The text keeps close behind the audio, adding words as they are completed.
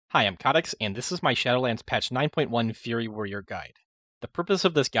Hi, I'm Cautex, and this is my Shadowlands Patch 9.1 Fury Warrior Guide. The purpose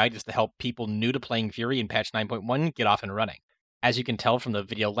of this guide is to help people new to playing Fury in Patch 9.1 get off and running. As you can tell from the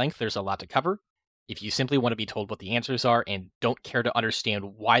video length, there's a lot to cover. If you simply want to be told what the answers are and don't care to understand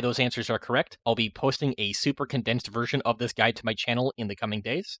why those answers are correct, I'll be posting a super condensed version of this guide to my channel in the coming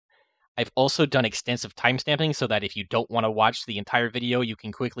days. I've also done extensive timestamping so that if you don't want to watch the entire video, you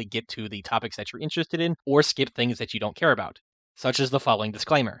can quickly get to the topics that you're interested in or skip things that you don't care about, such as the following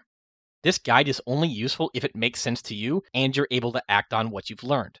disclaimer. This guide is only useful if it makes sense to you and you're able to act on what you've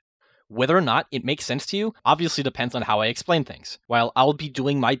learned. Whether or not it makes sense to you obviously depends on how I explain things. While I'll be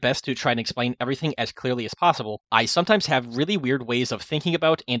doing my best to try and explain everything as clearly as possible, I sometimes have really weird ways of thinking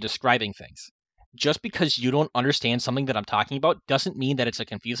about and describing things. Just because you don't understand something that I'm talking about doesn't mean that it's a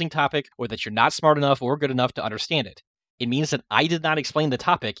confusing topic or that you're not smart enough or good enough to understand it. It means that I did not explain the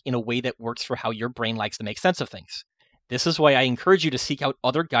topic in a way that works for how your brain likes to make sense of things. This is why I encourage you to seek out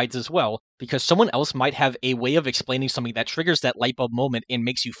other guides as well, because someone else might have a way of explaining something that triggers that light bulb moment and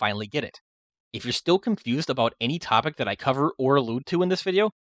makes you finally get it. If you're still confused about any topic that I cover or allude to in this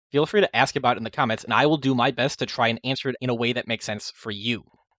video, feel free to ask about it in the comments, and I will do my best to try and answer it in a way that makes sense for you.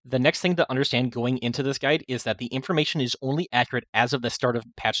 The next thing to understand going into this guide is that the information is only accurate as of the start of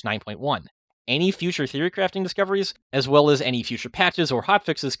patch 9.1. Any future theory crafting discoveries, as well as any future patches or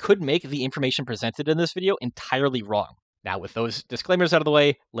hotfixes, could make the information presented in this video entirely wrong. Now, with those disclaimers out of the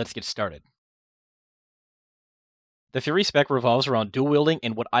way, let's get started. The Fury spec revolves around dual wielding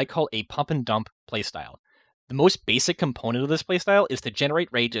and what I call a pump and dump playstyle. The most basic component of this playstyle is to generate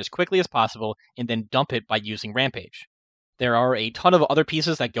rage as quickly as possible and then dump it by using Rampage. There are a ton of other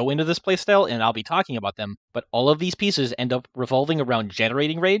pieces that go into this playstyle, and I'll be talking about them, but all of these pieces end up revolving around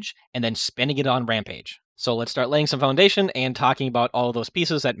generating rage and then spending it on Rampage. So let's start laying some foundation and talking about all of those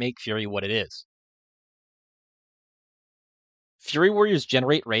pieces that make Fury what it is. Fury Warriors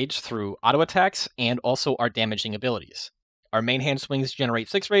generate rage through auto attacks and also our damaging abilities. Our main hand swings generate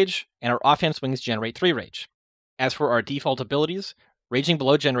 6 rage, and our offhand swings generate 3 rage. As for our default abilities, Raging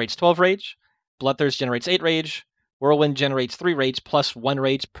Blow generates 12 rage, Bloodthirst generates 8 rage, Whirlwind generates 3 rage plus 1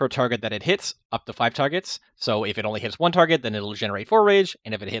 rage per target that it hits, up to 5 targets. So if it only hits 1 target, then it'll generate 4 rage,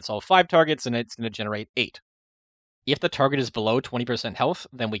 and if it hits all 5 targets, then it's going to generate 8. If the target is below 20% health,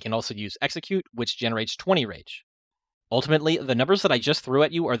 then we can also use Execute, which generates 20 rage. Ultimately, the numbers that I just threw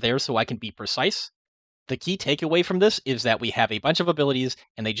at you are there so I can be precise. The key takeaway from this is that we have a bunch of abilities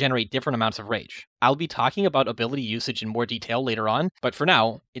and they generate different amounts of rage. I'll be talking about ability usage in more detail later on, but for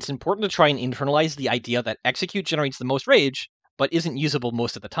now, it's important to try and internalize the idea that Execute generates the most rage, but isn't usable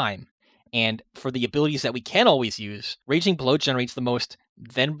most of the time. And for the abilities that we can always use, Raging Blow generates the most,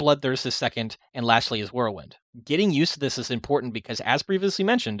 then Bloodthirst is second, and lastly is Whirlwind. Getting used to this is important because, as previously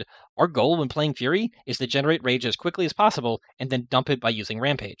mentioned, our goal when playing Fury is to generate rage as quickly as possible and then dump it by using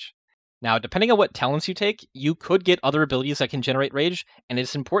Rampage. Now, depending on what talents you take, you could get other abilities that can generate rage, and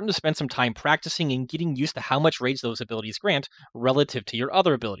it's important to spend some time practicing and getting used to how much rage those abilities grant relative to your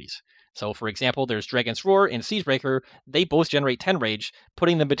other abilities. So, for example, there's Dragon's Roar and Siegebreaker. They both generate 10 rage,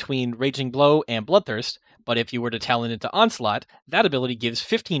 putting them between Raging Blow and Bloodthirst, but if you were to talent into Onslaught, that ability gives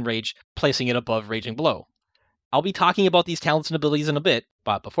 15 rage, placing it above Raging Blow. I'll be talking about these talents and abilities in a bit,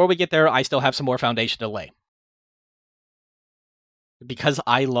 but before we get there, I still have some more foundation to lay. Because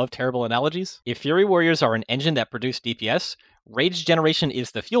I love terrible analogies, if Fury Warriors are an engine that produces DPS, rage generation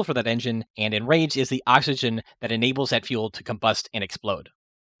is the fuel for that engine, and Enrage is the oxygen that enables that fuel to combust and explode.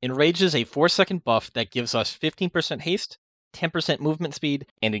 Enrage is a 4-second buff that gives us 15% haste, 10% movement speed,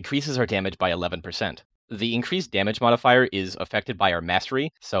 and increases our damage by 11%. The increased damage modifier is affected by our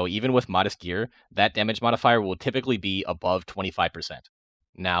mastery, so even with modest gear, that damage modifier will typically be above 25%.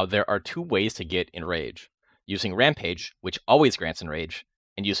 Now, there are 2 ways to get Enrage. Using Rampage, which always grants Enrage,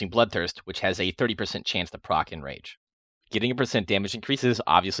 and using Bloodthirst, which has a 30% chance to proc Enrage. Getting a percent damage increase is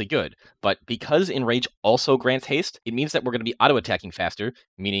obviously good, but because Enrage also grants haste, it means that we're going to be auto-attacking faster,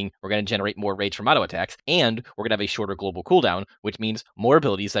 meaning we're going to generate more rage from auto-attacks, and we're going to have a shorter global cooldown, which means more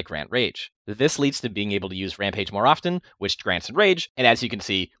abilities that grant rage. This leads to being able to use Rampage more often, which grants Enrage, and as you can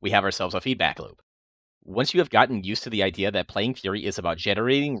see, we have ourselves a feedback loop. Once you have gotten used to the idea that playing Fury is about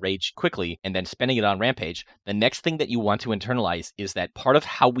generating rage quickly and then spending it on Rampage, the next thing that you want to internalize is that part of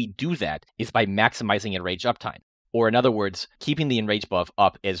how we do that is by maximizing Enrage uptime. Or in other words, keeping the Enrage buff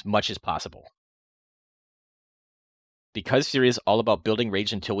up as much as possible. Because Fury is all about building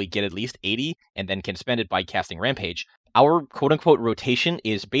rage until we get at least 80 and then can spend it by casting Rampage, our quote-unquote rotation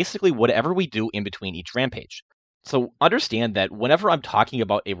is basically whatever we do in between each Rampage. So understand that whenever I'm talking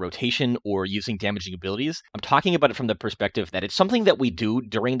about a rotation or using damaging abilities, I'm talking about it from the perspective that it's something that we do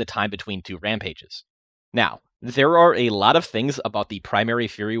during the time between 2 Rampages. Now, there are a lot of things about the primary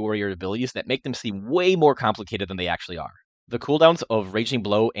Fury Warrior abilities that make them seem way more complicated than they actually are. The cooldowns of Raging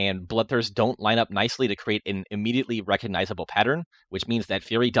Blow and Bloodthirst don't line up nicely to create an immediately recognizable pattern, which means that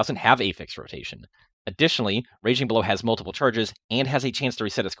Fury doesn't have a fixed rotation. Additionally, Raging Blow has multiple charges and has a chance to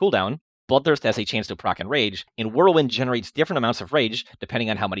reset its cooldown. Bloodthirst has a chance to proc Enrage, and Whirlwind generates different amounts of rage depending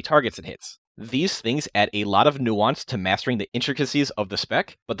on how many targets it hits. These things add a lot of nuance to mastering the intricacies of the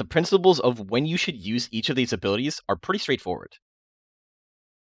spec, but the principles of when you should use each of these abilities are pretty straightforward.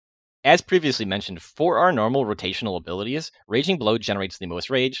 As previously mentioned, for our normal rotational abilities, Raging Blow generates the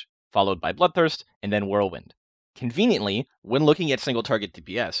most rage, followed by Bloodthirst, and then Whirlwind. Conveniently, when looking at single target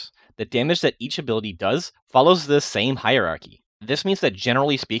DPS, the damage that each ability does follows the same hierarchy. This means that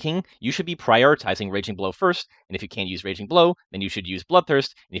generally speaking, you should be prioritizing Raging Blow first, and if you can't use Raging Blow, then you should use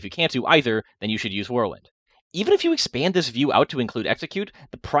Bloodthirst, and if you can't do either, then you should use Whirlwind. Even if you expand this view out to include Execute,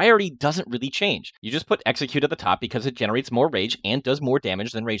 the priority doesn't really change. You just put Execute at the top because it generates more rage and does more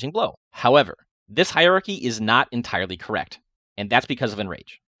damage than Raging Blow. However, this hierarchy is not entirely correct, and that's because of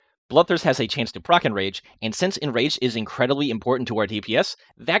Enrage. Bloodthirst has a chance to proc Enrage, and since Enrage is incredibly important to our DPS,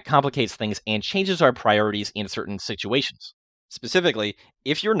 that complicates things and changes our priorities in certain situations. Specifically,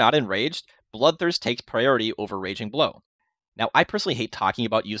 if you're not enraged, Bloodthirst takes priority over Raging Blow. Now, I personally hate talking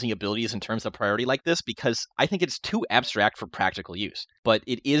about using abilities in terms of priority like this because I think it's too abstract for practical use, but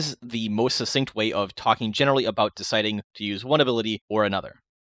it is the most succinct way of talking generally about deciding to use one ability or another.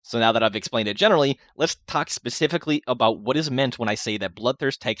 So now that I've explained it generally, let's talk specifically about what is meant when I say that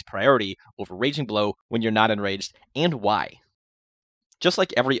Bloodthirst takes priority over Raging Blow when you're not enraged, and why. Just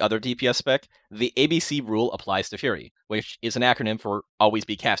like every other DPS spec, the ABC rule applies to Fury, which is an acronym for Always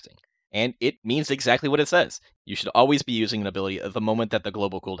Be Casting. And it means exactly what it says. You should always be using an ability at the moment that the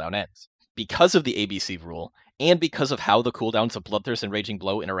global cooldown ends. Because of the ABC rule, and because of how the cooldowns of Bloodthirst and Raging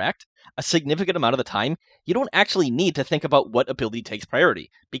Blow interact, a significant amount of the time, you don't actually need to think about what ability takes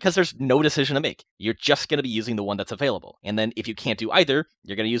priority, because there's no decision to make. You're just going to be using the one that's available. And then if you can't do either,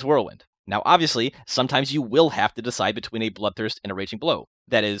 you're going to use Whirlwind. Now, obviously, sometimes you will have to decide between a Bloodthirst and a Raging Blow.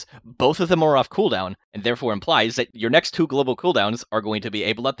 That is, both of them are off cooldown, and therefore implies that your next two global cooldowns are going to be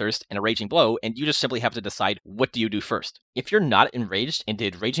a Bloodthirst and a Raging Blow, and you just simply have to decide what do you do first. If you're not enraged and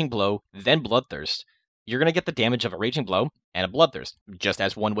did Raging Blow, then Bloodthirst, you're going to get the damage of a Raging Blow and a Bloodthirst, just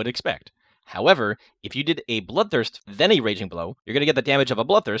as one would expect. However, if you did a Bloodthirst, then a Raging Blow, you're going to get the damage of a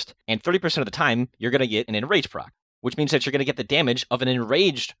Bloodthirst, and 30% of the time, you're going to get an Enrage proc, which means that you're going to get the damage of an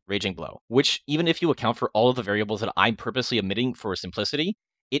enraged Raging Blow, which, even if you account for all of the variables that I'm purposely omitting for simplicity,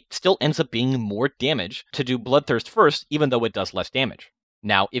 it still ends up being more damage to do Bloodthirst first, even though it does less damage.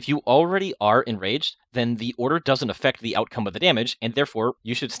 Now, if you already are enraged, then the order doesn't affect the outcome of the damage, and therefore,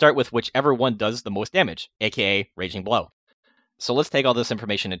 you should start with whichever one does the most damage, aka Raging Blow. So let's take all this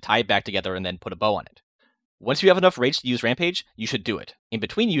information and tie it back together and then put a bow on it. Once you have enough rage to use Rampage, you should do it. In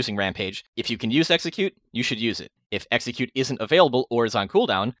between using Rampage, if you can use Execute, you should use it. If Execute isn't available or is on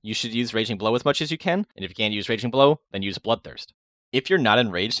cooldown, you should use Raging Blow as much as you can, and if you can't use Raging Blow, then use Bloodthirst. If you're not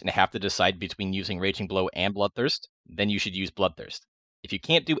enraged and have to decide between using Raging Blow and Bloodthirst, then you should use Bloodthirst. If you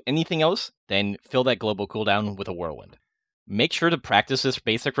can't do anything else, then fill that global cooldown with a Whirlwind. Make sure to practice this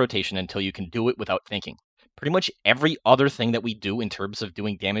basic rotation until you can do it without thinking. Pretty much every other thing that we do in terms of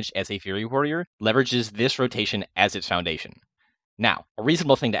doing damage as a Fury Warrior leverages this rotation as its foundation. Now, a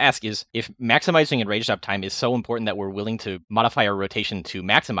reasonable thing to ask is, if maximizing enraged uptime is so important that we're willing to modify our rotation to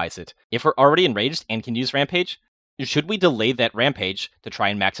maximize it, if we're already enraged and can use Rampage, should we delay that Rampage to try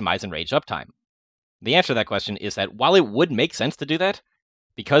and maximize enraged uptime? The answer to that question is that while it would make sense to do that,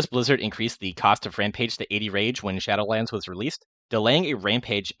 because Blizzard increased the cost of Rampage to 80 rage when Shadowlands was released, delaying a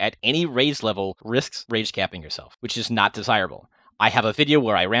Rampage at any rage level risks rage capping yourself, which is not desirable. I have a video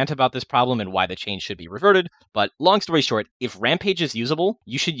where I rant about this problem and why the change should be reverted, but long story short, if Rampage is usable,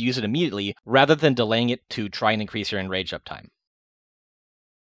 you should use it immediately rather than delaying it to try and increase your enrage uptime.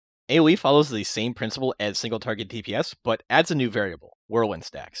 AoE follows the same principle as single target DPS, but adds a new variable, Whirlwind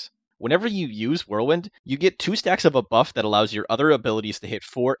stacks. Whenever you use Whirlwind, you get 2 stacks of a buff that allows your other abilities to hit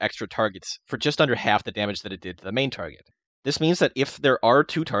 4 extra targets for just under half the damage that it did to the main target. This means that if there are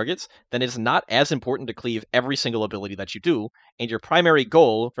 2 targets, then it's not as important to cleave every single ability that you do, and your primary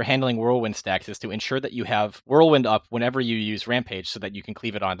goal for handling Whirlwind stacks is to ensure that you have Whirlwind up whenever you use Rampage so that you can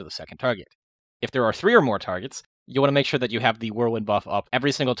cleave it onto the second target. If there are 3 or more targets, you want to make sure that you have the Whirlwind buff up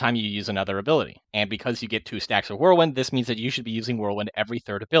every single time you use another ability. And because you get 2 stacks of Whirlwind, this means that you should be using Whirlwind every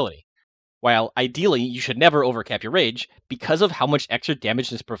third ability. While ideally you should never overcap your rage, because of how much extra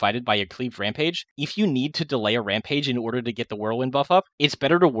damage is provided by a cleaved Rampage, if you need to delay a Rampage in order to get the Whirlwind buff up, it's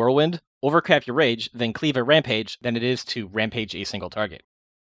better to Whirlwind, overcap your rage, than cleave a Rampage than it is to Rampage a single target.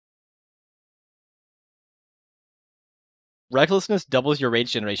 Recklessness doubles your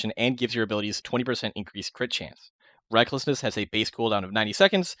rage generation and gives your abilities 20% increased crit chance. Recklessness has a base cooldown of 90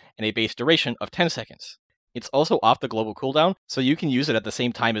 seconds and a base duration of 10 seconds. It's also off the global cooldown, so you can use it at the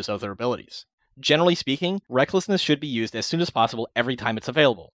same time as other abilities. Generally speaking, Recklessness should be used as soon as possible every time it's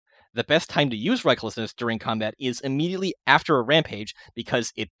available. The best time to use Recklessness during combat is immediately after a Rampage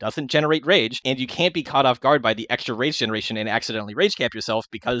because it doesn't generate rage, and you can't be caught off guard by the extra rage generation and accidentally rage cap yourself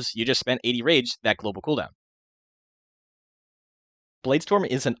because you just spent 80 rage that global cooldown. Bladestorm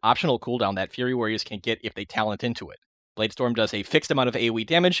is an optional cooldown that Fury Warriors can get if they talent into it. Bladestorm does a fixed amount of AoE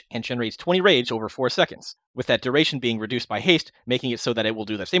damage and generates 20 rage over 4 seconds, with that duration being reduced by haste, making it so that it will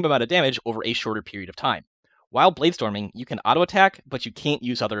do the same amount of damage over a shorter period of time. While Bladestorming, you can auto-attack, but you can't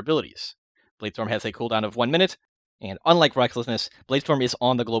use other abilities. Bladestorm has a cooldown of 1 minute, and unlike Recklessness, Bladestorm is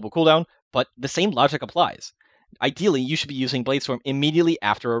on the global cooldown, but the same logic applies. Ideally, you should be using Bladestorm immediately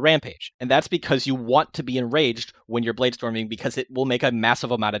after a Rampage, and that's because you want to be enraged when you're Bladestorming because it will make a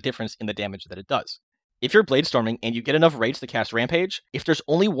massive amount of difference in the damage that it does. If you're Bladestorming and you get enough rage to cast Rampage, if there's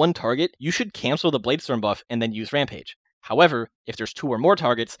only one target, you should cancel the Bladestorm buff and then use Rampage. However, if there's 2 or more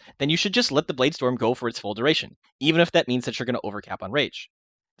targets, then you should just let the Bladestorm go for its full duration, even if that means that you're going to overcap on rage.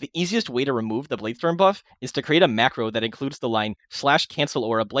 The easiest way to remove the Bladestorm buff is to create a macro that includes the line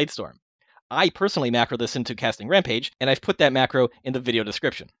 /cancelaura Bladestorm. I personally macro this into casting Rampage, and I've put that macro in the video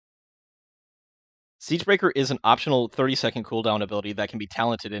description. Siegebreaker is an optional 30-second cooldown ability that can be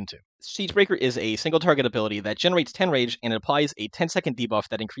talented into. Siegebreaker is a single target ability that generates 10 rage and applies a 10-second debuff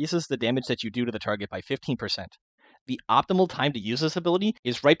that increases the damage that you do to the target by 15%. The optimal time to use this ability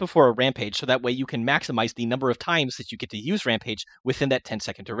is right before a Rampage, so that way you can maximize the number of times that you get to use Rampage within that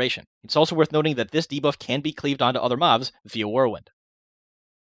 10-second duration. It's also worth noting that this debuff can be cleaved onto other mobs via Whirlwind.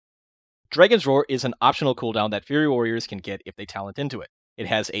 Dragon's Roar is an optional cooldown that Fury Warriors can get if they talent into it. It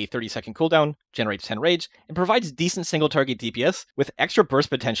has a 30-second cooldown, generates 10 rage, and provides decent single-target DPS with extra burst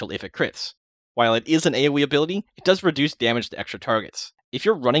potential if it crits. While it is an AoE ability, it does reduce damage to extra targets. If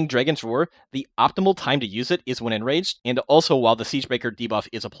you're running Dragon's Roar, the optimal time to use it is when enraged, and also while the Siegebreaker debuff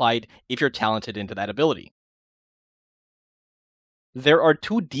is applied if you're talented into that ability. There are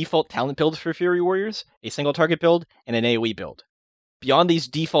 2 default talent builds for Fury Warriors, a single-target build and an AoE build. Beyond these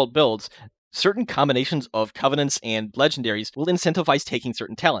default builds, certain combinations of Covenants and Legendaries will incentivize taking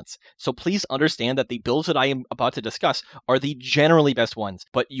certain talents, so please understand that the builds that I am about to discuss are the generally best ones,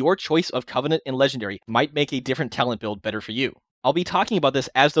 but your choice of Covenant and Legendary might make a different talent build better for you. I'll be talking about this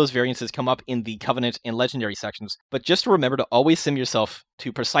as those variances come up in the Covenant and Legendary sections, but just remember to always sim yourself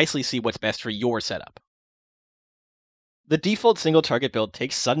to precisely see what's best for your setup. The default single target build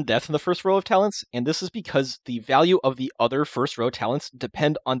takes sudden death in the first row of talents, and this is because the value of the other first row talents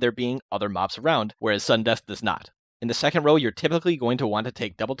depend on there being other mobs around, whereas sudden death does not. In the second row, you're typically going to want to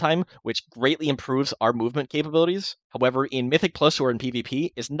take double time, which greatly improves our movement capabilities. However, in Mythic Plus or in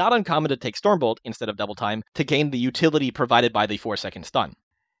PvP, it's not uncommon to take Stormbolt instead of double time to gain the utility provided by the 4-second stun.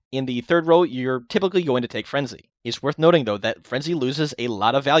 In the third row, you're typically going to take Frenzy. It's worth noting though that Frenzy loses a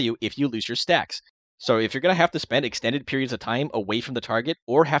lot of value if you lose your stacks. So if you're going to have to spend extended periods of time away from the target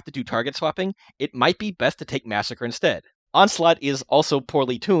or have to do target swapping, it might be best to take Massacre instead. Onslaught is also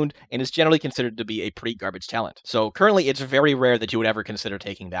poorly tuned and is generally considered to be a pretty garbage talent. So currently it's very rare that you would ever consider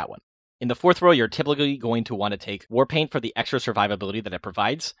taking that one. In the fourth row, you're typically going to want to take Warpaint for the extra survivability that it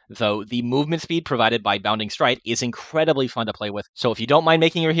provides, though the movement speed provided by Bounding Stride is incredibly fun to play with, so if you don't mind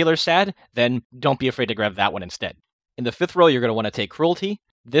making your healers sad, then don't be afraid to grab that one instead. In the fifth row, you're going to want to take Cruelty.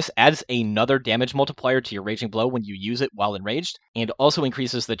 This adds another damage multiplier to your Raging Blow when you use it while enraged, and also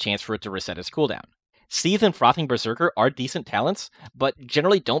increases the chance for it to reset its cooldown. Seethe and Frothing Berserker are decent talents, but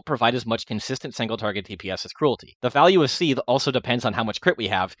generally don't provide as much consistent single-target DPS as Cruelty. The value of Seethe also depends on how much crit we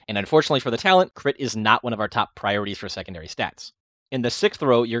have, and unfortunately for the talent, crit is not one of our top priorities for secondary stats. In the sixth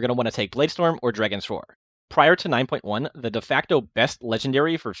row, you're going to want to take Bladestorm or Dragon's Roar. Prior to 9.1, the de facto best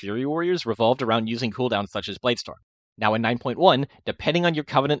legendary for Fury Warriors revolved around using cooldowns such as Bladestorm. Now in 9.1, depending on your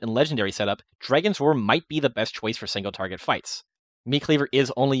Covenant and Legendary setup, Dragon's Roar might be the best choice for single-target fights. Meat Cleaver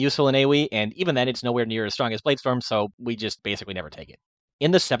is only useful in AoE, and even then it's nowhere near as strong as Bladestorm, so we just basically never take it.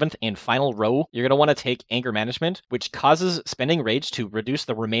 In the seventh and final row, you're going to want to take Anger Management, which causes spending Rage to reduce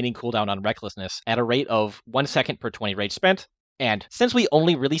the remaining cooldown on Recklessness at a rate of 1 second per 20 Rage spent. And since we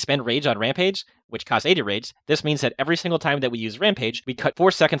only really spend Rage on Rampage, which costs 80 Rage, this means that every single time that we use Rampage, we cut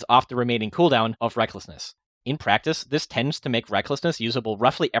 4 seconds off the remaining cooldown of Recklessness. In practice, this tends to make Recklessness usable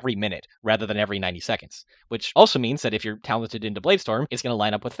roughly every minute, rather than every 90 seconds, which also means that if you're talented into Bladestorm, it's going to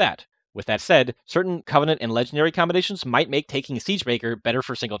line up with that. With that said, certain Covenant and Legendary combinations might make taking Siegebreaker better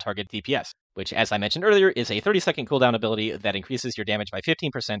for single-target DPS, which, as I mentioned earlier, is a 30-second cooldown ability that increases your damage by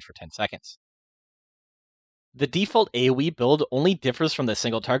 15% for 10 seconds. The default AoE build only differs from the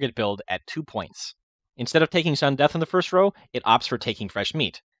single target build at 2 points. Instead of taking Sudden Death in the first row, it opts for taking Fresh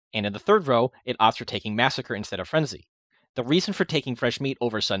Meat, and in the third row, it opts for taking Massacre instead of Frenzy. The reason for taking Fresh Meat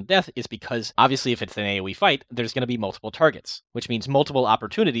over Sudden Death is because, obviously if it's an AoE fight, there's going to be multiple targets, which means multiple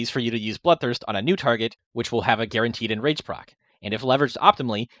opportunities for you to use Bloodthirst on a new target, which will have a guaranteed Enrage proc. And if leveraged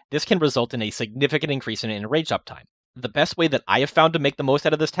optimally, this can result in a significant increase in Enrage uptime. The best way that I have found to make the most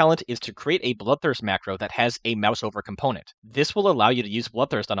out of this talent is to create a Bloodthirst macro that has a Mouseover component. This will allow you to use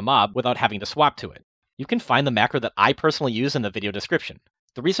Bloodthirst on a mob without having to swap to it. You can find the macro that I personally use in the video description.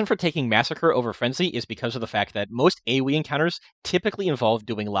 The reason for taking Massacre over Frenzy is because of the fact that most AoE encounters typically involve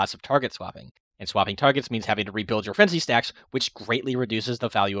doing lots of target swapping, and swapping targets means having to rebuild your Frenzy stacks, which greatly reduces the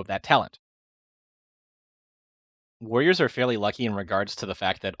value of that talent. Warriors are fairly lucky in regards to the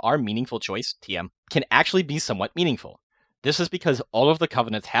fact that our meaningful choice, TM, can actually be somewhat meaningful. This is because all of the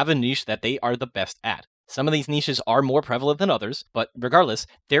Covenants have a niche that they are the best at. Some of these niches are more prevalent than others, but regardless,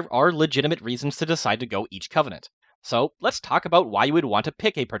 there are legitimate reasons to decide to go each Covenant. So let's talk about why you would want to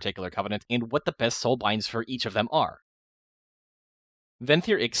pick a particular Covenant and what the best Soulbinds for each of them are.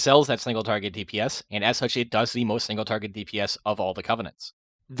 Venthyr excels at single target DPS, and as such it does the most single target DPS of all the Covenants.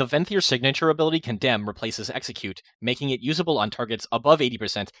 The Venthyr signature ability Condemn replaces Execute, making it usable on targets above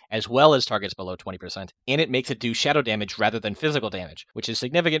 80% as well as targets below 20%, and it makes it do shadow damage rather than physical damage, which is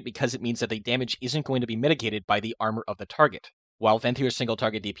significant because it means that the damage isn't going to be mitigated by the armor of the target. While Venthyr's single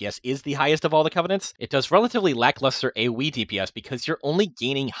target DPS is the highest of all the Covenants, it does relatively lackluster AoE DPS because you're only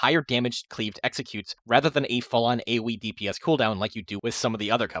gaining higher damage cleaved executes rather than a full-on AoE DPS cooldown like you do with some of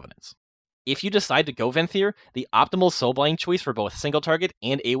the other Covenants. If you decide to go Venthyr, the optimal soulbind choice for both single target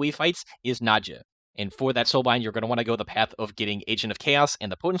and AoE fights is Nadja. And for that soulbind, you're going to want to go the path of getting Agent of Chaos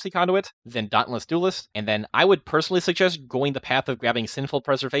and the Potency Conduit, then Dauntless Duelist, and then I would personally suggest going the path of grabbing Sinful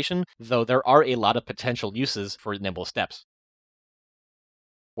Preservation, though there are a lot of potential uses for Nimble Steps.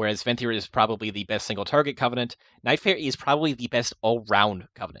 Whereas Venthyr is probably the best single target Covenant, Nightfare is probably the best all-round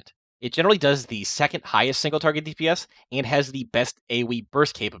Covenant. It generally does the second highest single target DPS and has the best AoE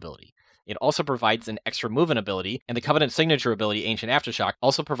burst capability. It also provides an extra movement ability, and the Covenant signature ability Ancient Aftershock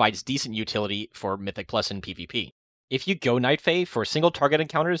also provides decent utility for Mythic Plus and PvP. If you go Nightfare for single target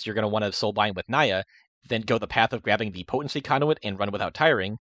encounters, you're going to want to soulbind with Naya, then go the path of grabbing the Potency Conduit and run without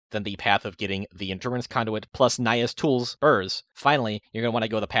tiring, then the path of getting the Endurance Conduit plus Naya's tools, Burrs. Finally, you're going to want to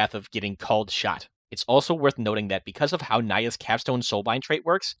go the path of getting Called Shot. It's also worth noting that because of how Naya's Capstone Soulbind trait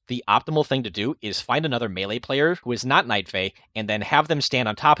works, the optimal thing to do is find another melee player who is not Nightfare, and then have them stand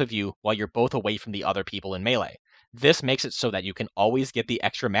on top of you while you're both away from the other people in melee. This makes it so that you can always get the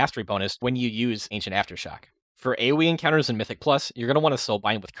extra mastery bonus when you use Ancient Aftershock. For AoE encounters in Mythic Plus, you're going to want to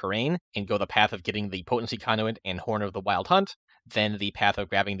soulbind with Kyrian and go the path of getting the Potency Conduit and Horn of the Wild Hunt, then the path of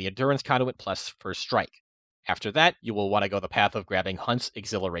grabbing the Endurance Conduit plus First Strike. After that, you will want to go the path of grabbing Hunt's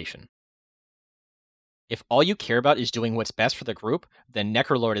Exhilaration. If all you care about is doing what's best for the group, then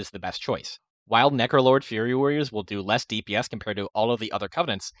Necrolord is the best choice. While Necrolord Fury Warriors will do less DPS compared to all of the other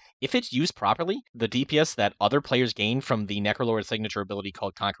Covenants, if it's used properly, the DPS that other players gain from the Necrolord signature ability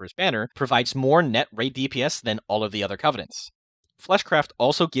called Conqueror's Banner provides more net raid DPS than all of the other Covenants. Fleshcraft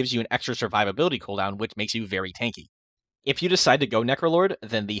also gives you an extra survivability cooldown, which makes you very tanky. If you decide to go Necrolord,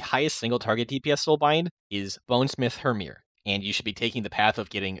 then the highest single target DPS soulbind is Bonesmith Hermir, and you should be taking the path of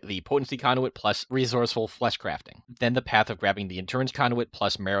getting the Potency Conduit plus Resourceful Flesh Crafting, then the path of grabbing the Endurance Conduit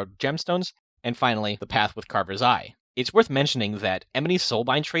plus Marrowed Gemstones, and finally, the path with Carver's Eye. It's worth mentioning that Emony's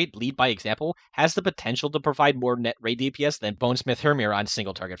Soulbind trait, Lead by Example, has the potential to provide more net raid DPS than Bonesmith Hermir on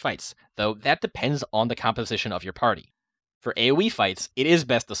single target fights, though that depends on the composition of your party. For AoE fights, it is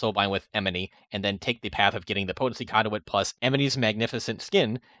best to soulbind with Emony, and then take the path of getting the Potency Conduit plus Emony's Magnificent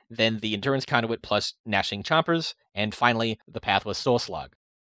Skin, then the Endurance Conduit plus Gnashing Chompers, and finally, the path with Soul Slug.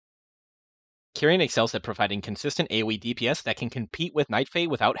 Kyrian excels at providing consistent AoE DPS that can compete with Nightfare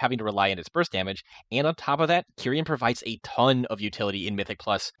without having to rely on its burst damage, and on top of that, Kyrian provides a ton of utility in Mythic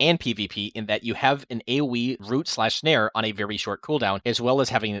Plus and PvP in that you have an AoE root/snare on a very short cooldown, as well as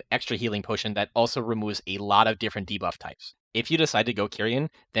having an extra healing potion that also removes a lot of different debuff types. If you decide to go Kyrian,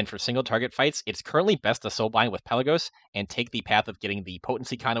 then for single target fights, it's currently best to soulbind with Pelagos and take the path of getting the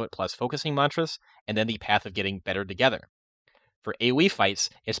Potency Conduit plus Focusing Mantras, and then the path of getting Better Together. For AoE fights,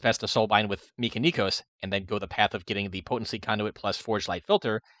 it's best to soulbind with Mikanikos, and then go the path of getting the Potency Conduit plus Forge Light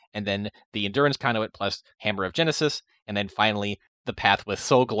Filter, and then the Endurance Conduit plus Hammer of Genesis, and then finally, the path with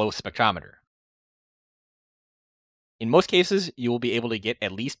Soul Glow Spectrometer. In most cases, you will be able to get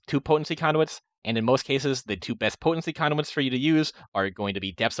at least 2 Potency Conduits, And in most cases, the two best potency conduits for you to use are going to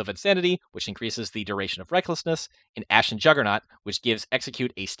be Depths of Insanity, which increases the duration of Recklessness, and Ashen Juggernaut, which gives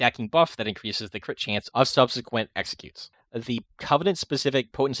Execute a stacking buff that increases the crit chance of subsequent executes. The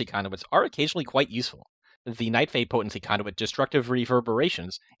Covenant-specific potency conduits are occasionally quite useful. The Nightfade potency conduit Destructive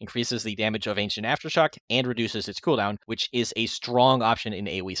Reverberations increases the damage of Ancient Aftershock and reduces its cooldown, which is a strong option in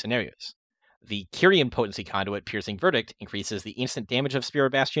AoE scenarios. The Kyrian potency conduit Piercing Verdict increases the instant damage of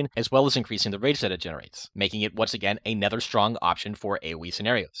Spirit Bastion, as well as increasing the rage that it generates, making it once again another strong option for AoE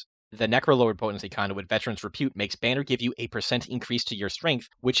scenarios. The Necrolord potency conduit Veteran's Repute makes Banner give you a % increase to your strength,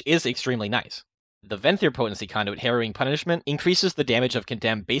 which is extremely nice. The Venthyr potency conduit Harrowing Punishment increases the damage of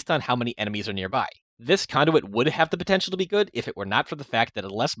Condemn based on how many enemies are nearby. This conduit would have the potential to be good if it were not for the fact that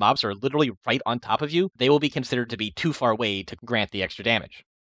unless mobs are literally right on top of you, they will be considered to be too far away to grant the extra damage.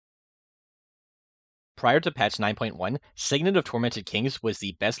 Prior to patch 9.1, Signet of Tormented Kings was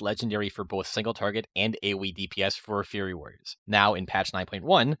the best legendary for both single target and AoE DPS for Fury Warriors. Now, in patch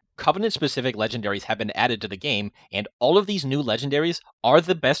 9.1, Covenant-specific legendaries have been added to the game, and all of these new legendaries are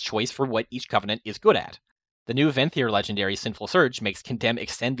the best choice for what each Covenant is good at. The new Venthyr legendary Sinful Surge makes Condemn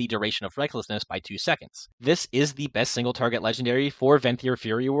extend the duration of Recklessness by 2 seconds. This is the best single target legendary for Venthyr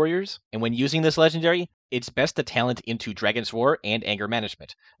Fury Warriors, and when using this legendary, it's best to talent into Dragon's Roar and Anger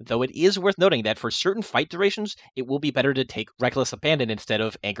Management, though it is worth noting that for certain fight durations, it will be better to take Reckless Abandon instead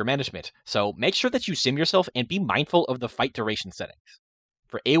of Anger Management, so make sure that you sim yourself and be mindful of the fight duration settings.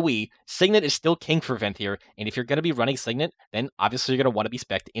 For AoE, Signet is still king for Venthyr, and if you're going to be running Signet, then obviously you're going to want to be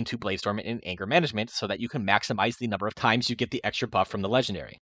spec'd into Bladestorm and Anger Management so that you can maximize the number of times you get the extra buff from the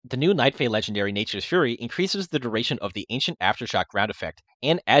legendary. The new Nightfade legendary Nature's Fury increases the duration of the Ancient Aftershock ground effect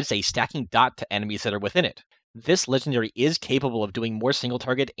and adds a stacking dot to enemies that are within it. This legendary is capable of doing more single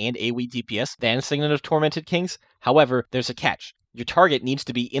target and AoE DPS than Signet of Tormented Kings, however, there's a catch. Your target needs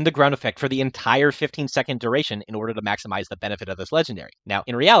to be in the ground effect for the entire 15-second duration in order to maximize the benefit of this legendary. Now,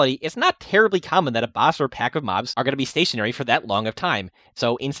 in reality, it's not terribly common that a boss or pack of mobs are going to be stationary for that long of time,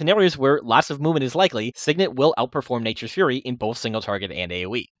 so in scenarios where lots of movement is likely, Signet will outperform Nature's Fury in both single target and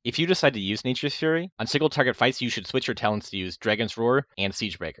AoE. If you decide to use Nature's Fury, on single target fights you should switch your talents to use Dragon's Roar and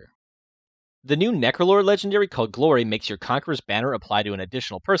Siegebreaker. The new Necrolord legendary called Glory makes your Conqueror's banner apply to an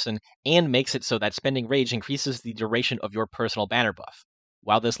additional person, and makes it so that spending Rage increases the duration of your personal banner buff.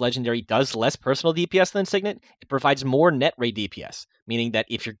 While this legendary does less personal DPS than Signet, it provides more net raid DPS, meaning that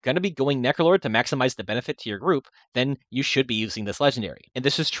if you're going to be going Necrolord to maximize the benefit to your group, then you should be using this legendary. And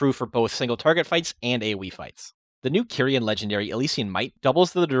this is true for both single target fights and AoE fights. The new Kyrian legendary Elysian Might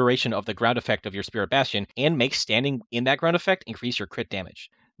doubles the duration of the ground effect of your Spirit Bastion, and makes standing in that ground effect increase your crit damage.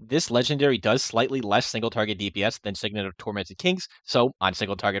 This legendary does slightly less single target DPS than Signet of Tormented Kings, so on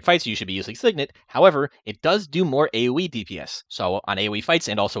single target fights you should be using Signet. However, it does do more AoE DPS, so on AoE fights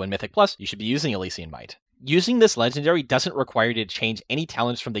and also in Mythic Plus, you should be using Elysian Might. Using this legendary doesn't require you to change any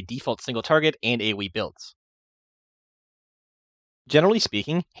talents from the default single target and AoE builds. Generally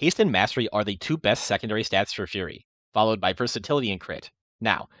speaking, Haste and Mastery are the two best secondary stats for Fury, followed by Versatility and Crit.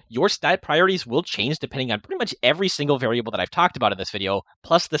 Now, your stat priorities will change depending on pretty much every single variable that I've talked about in this video,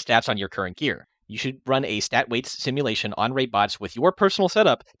 plus the stats on your current gear. You should run a stat weights simulation on raidbots with your personal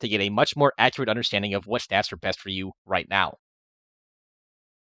setup to get a much more accurate understanding of what stats are best for you right now.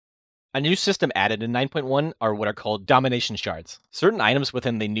 A new system added in 9.1 are what are called Domination Shards. Certain items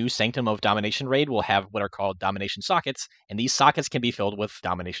within the new Sanctum of Domination raid will have what are called Domination Sockets, and these sockets can be filled with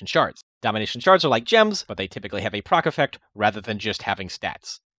Domination Shards. Domination Shards are like gems, but they typically have a proc effect rather than just having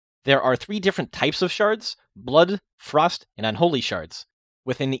stats. There are 3 different types of shards: Blood, Frost, and Unholy Shards.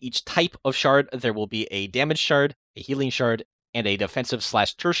 Within each type of shard, there will be a Damage Shard, a Healing Shard, and a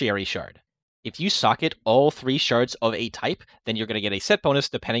Defensive/Tertiary Shard. If you socket all 3 shards of a type, then you're going to get a set bonus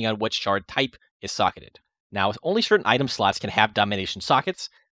depending on which shard type is socketed. Now, only certain item slots can have Domination Sockets,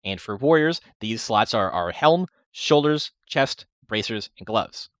 and for warriors, these slots are Helm, Shoulders, Chest, Bracers, and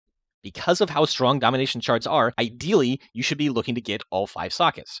Gloves. Because of how strong Domination Shards are, ideally, you should be looking to get all 5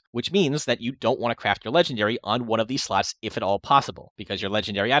 sockets, which means that you don't want to craft your legendary on one of these slots if at all possible, because your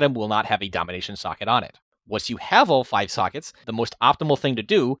legendary item will not have a Domination Socket on it. Once you have all 5 sockets, the most optimal thing to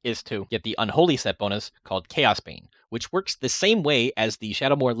do is to get the Unholy set bonus called Chaos Bane, which works the same way as the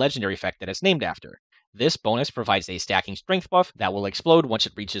Shadowmoor legendary effect that it's named after. This bonus provides a stacking strength buff that will explode once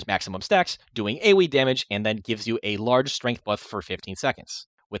it reaches maximum stacks, doing AoE damage, and then gives you a large strength buff for 15 seconds.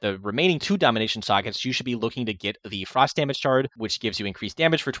 With the remaining 2 Domination Sockets, you should be looking to get the Frost Damage Shard, which gives you increased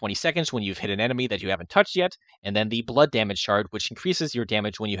damage for 20 seconds when you've hit an enemy that you haven't touched yet, and then the Blood Damage Shard, which increases your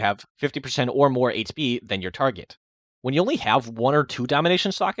damage when you have 50% or more HP than your target. When you only have 1 or 2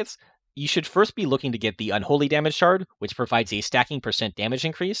 Domination Sockets, you should first be looking to get the Unholy Damage Shard, which provides a stacking % damage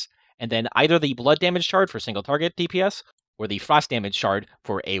increase, and then either the Blood Damage Shard for single target DPS, or the Frost Damage Shard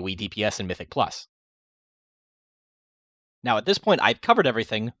for AoE DPS and Mythic Plus. Now at this point I've covered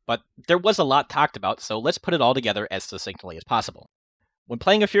everything, but there was a lot talked about, so let's put it all together as succinctly as possible. When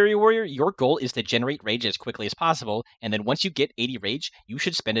playing a Fury Warrior, your goal is to generate rage as quickly as possible, and then once you get 80 rage, you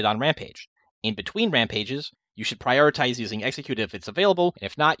should spend it on Rampage. In between Rampages, you should prioritize using Execute if it's available, and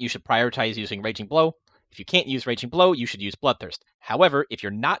if not, you should prioritize using Raging Blow. If you can't use Raging Blow, you should use Bloodthirst. However, if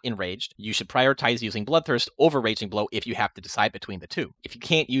you're not enraged, you should prioritize using Bloodthirst over Raging Blow if you have to decide between the two. If you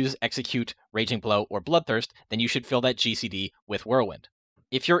can't use Execute, Raging Blow, or Bloodthirst, then you should fill that GCD with Whirlwind.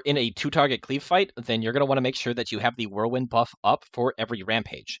 If you're in a 2-target cleave fight, then you're going to want to make sure that you have the Whirlwind buff up for every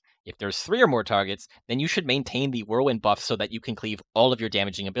Rampage. If there's 3 or more targets, then you should maintain the Whirlwind buff so that you can cleave all of your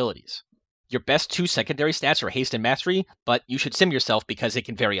damaging abilities. Your best 2 secondary stats are Haste and Mastery, but you should sim yourself because it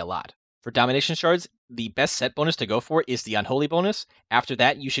can vary a lot. For Domination Shards, the best set bonus to go for is the Unholy bonus. After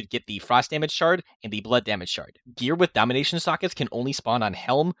that, you should get the Frost Damage Shard and the Blood Damage Shard. Gear with Domination sockets can only spawn on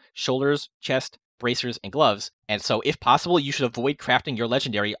Helm, Shoulders, Chest, Bracers, and Gloves, and so if possible, you should avoid crafting your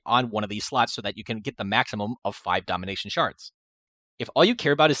Legendary on one of these slots so that you can get the maximum of 5 Domination Shards. If all you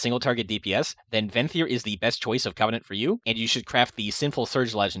care about is single target DPS, then Venthyr is the best choice of Covenant for you, and you should craft the Sinful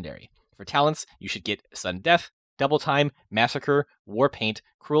Surge Legendary. For talents, you should get Sudden Death, Double Time, Massacre, War Paint,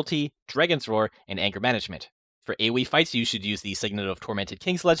 Cruelty, Dragon's Roar, and Anger Management. For AoE fights, you should use the Signet of Tormented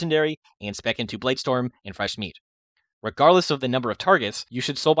Kings Legendary, and spec into Bladestorm and Fresh Meat. Regardless of the number of targets, you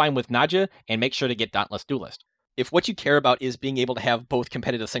should Soulbind with Nadja and make sure to get Dauntless Duelist. If what you care about is being able to have both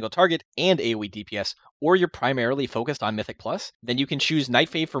competitive single target and AoE DPS, or you're primarily focused on Mythic Plus, then you can choose Night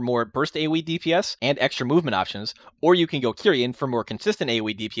Fae for more burst AoE DPS and extra movement options, or you can go Kyrian for more consistent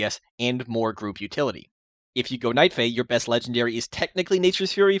AoE DPS and more group utility. If you go Night Fae, your best legendary is technically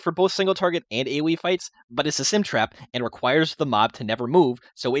Nature's Fury for both single target and AoE fights, but it's a sim trap and requires the mob to never move,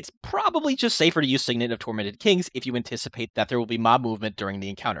 so it's probably just safer to use Signet of Tormented Kings if you anticipate that there will be mob movement during the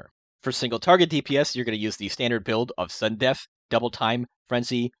encounter. For single target DPS, you're going to use the standard build of Sudden Death, Double Time,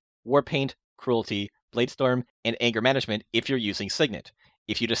 Frenzy, War Paint, Cruelty, Bladestorm, and Anger Management if you're using Signet.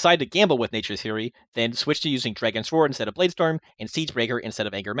 If you decide to gamble with Nature's Fury, then switch to using Dragon's Roar instead of Bladestorm, and Siegebreaker instead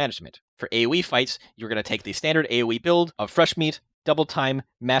of Anger Management. For AoE fights, you're going to take the standard AoE build of Fresh Meat, Double Time,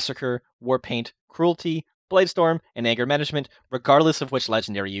 Massacre, War Paint, Cruelty, Bladestorm, and Anger Management, regardless of which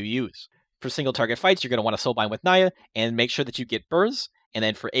legendary you use. For single target fights, you're going to want to Soulbind with Naya, and make sure that you get Burrs, and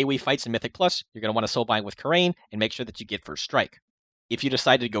then for AoE fights in Mythic Plus, you're going to want to Soulbind with Kyrian, and make sure that you get First Strike. If you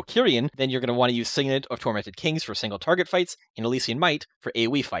decide to go Kyrian, then you're going to want to use Signet of Tormented Kings for single target fights and Elysian Might for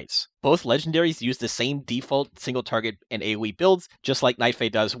AoE fights. Both legendaries use the same default single target and AoE builds, just like Night Fae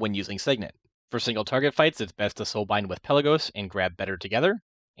does when using Signet. For single target fights, it's best to Soulbind with Pelagos and grab Better Together,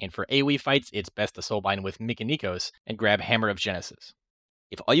 and for AoE fights, it's best to Soulbind with Mykonikos and grab Hammer of Genesis.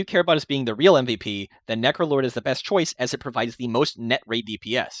 If all you care about is being the real MVP, then Necrolord is the best choice as it provides the most net raid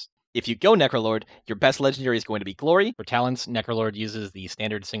DPS. If you go Necrolord, your best legendary is going to be Glory. For talents, Necrolord uses the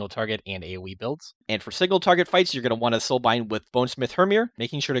standard single target and AoE builds. And for single target fights, you're going to want to Soulbind with Bonesmith Hermir,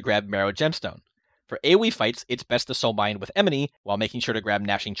 making sure to grab Marrow Gemstone. For AoE fights, it's best to Soulbind with Emony while making sure to grab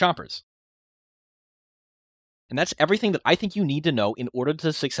Gnashing Chompers. And that's everything that I think you need to know in order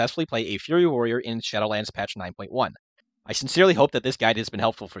to successfully play a Fury Warrior in Shadowlands Patch 9.1. I sincerely hope that this guide has been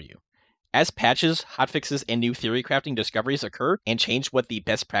helpful for you. As patches, hotfixes, and new theory crafting discoveries occur and change what the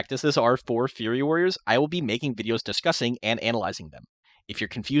best practices are for Fury Warriors, I will be making videos discussing and analyzing them. If you're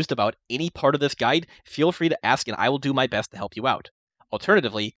confused about any part of this guide, feel free to ask and I will do my best to help you out.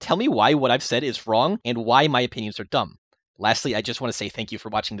 Alternatively, tell me why what I've said is wrong and why my opinions are dumb. Lastly, I just want to say thank you for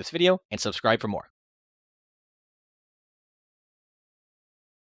watching this video and subscribe for more.